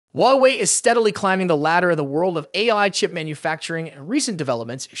Huawei is steadily climbing the ladder of the world of AI chip manufacturing, and recent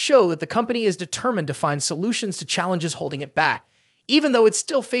developments show that the company is determined to find solutions to challenges holding it back. Even though it's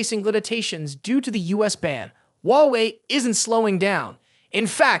still facing limitations due to the US ban, Huawei isn't slowing down. In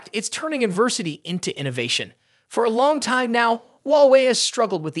fact, it's turning adversity into innovation. For a long time now, Huawei has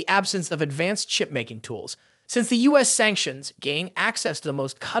struggled with the absence of advanced chip-making tools. Since the US sanctions, gaining access to the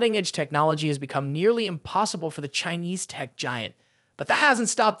most cutting-edge technology has become nearly impossible for the Chinese tech giant. But that hasn't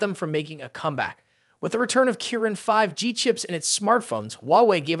stopped them from making a comeback. With the return of Kirin 5G chips in its smartphones,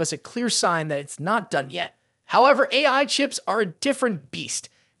 Huawei gave us a clear sign that it's not done yet. However, AI chips are a different beast.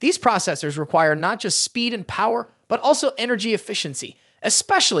 These processors require not just speed and power, but also energy efficiency,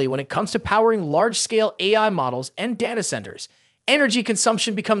 especially when it comes to powering large-scale AI models and data centers. Energy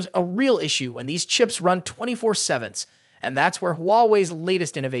consumption becomes a real issue when these chips run 24/7, and that's where Huawei's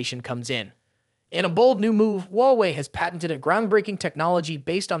latest innovation comes in. In a bold new move, Huawei has patented a groundbreaking technology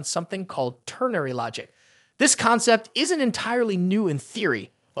based on something called ternary logic. This concept isn't entirely new in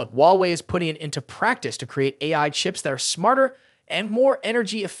theory, but Huawei is putting it into practice to create AI chips that are smarter and more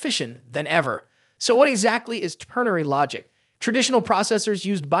energy efficient than ever. So what exactly is ternary logic? Traditional processors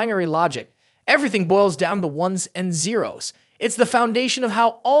used binary logic. Everything boils down to ones and zeros. It's the foundation of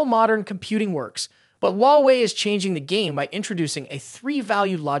how all modern computing works. But Huawei is changing the game by introducing a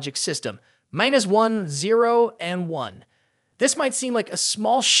three-value logic system: -1, 0, and 1. This might seem like a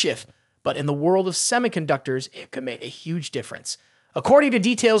small shift, but in the world of semiconductors, it could make a huge difference. According to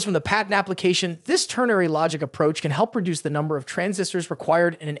details from the patent application, this ternary logic approach can help reduce the number of transistors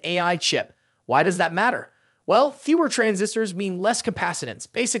required in an AI chip. Why does that matter? Well, fewer transistors mean less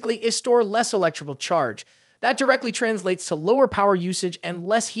capacitance. Basically, it stores less electrical charge. That directly translates to lower power usage and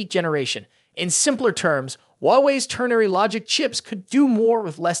less heat generation. In simpler terms, Huawei's ternary logic chips could do more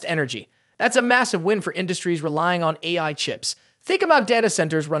with less energy. That's a massive win for industries relying on AI chips. Think about data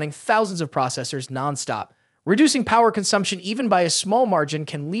centers running thousands of processors nonstop. Reducing power consumption even by a small margin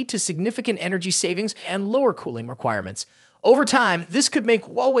can lead to significant energy savings and lower cooling requirements. Over time, this could make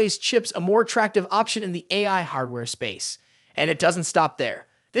Huawei's chips a more attractive option in the AI hardware space. And it doesn't stop there.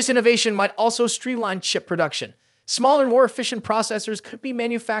 This innovation might also streamline chip production. Smaller, more efficient processors could be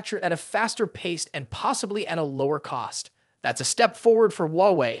manufactured at a faster pace and possibly at a lower cost. That's a step forward for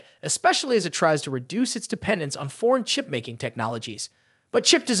Huawei, especially as it tries to reduce its dependence on foreign chip-making technologies. But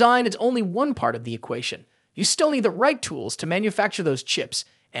chip design is only one part of the equation. You still need the right tools to manufacture those chips,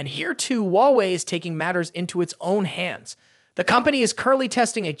 and here too, Huawei is taking matters into its own hands. The company is currently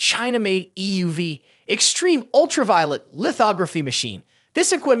testing a China-made EUV, extreme ultraviolet lithography machine.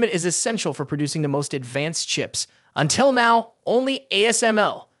 This equipment is essential for producing the most advanced chips. Until now, only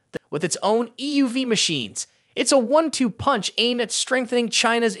ASML, with its own EUV machines. It's a 1-2 punch aimed at strengthening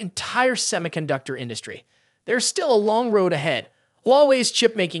China's entire semiconductor industry. There's still a long road ahead. Huawei's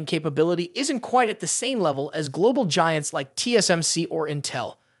chip-making capability isn't quite at the same level as global giants like TSMC or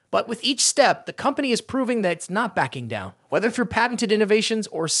Intel. But with each step, the company is proving that it's not backing down. Whether through patented innovations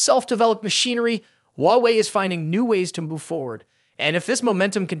or self-developed machinery, Huawei is finding new ways to move forward. And if this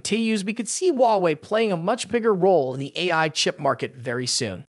momentum continues, we could see Huawei playing a much bigger role in the AI chip market very soon.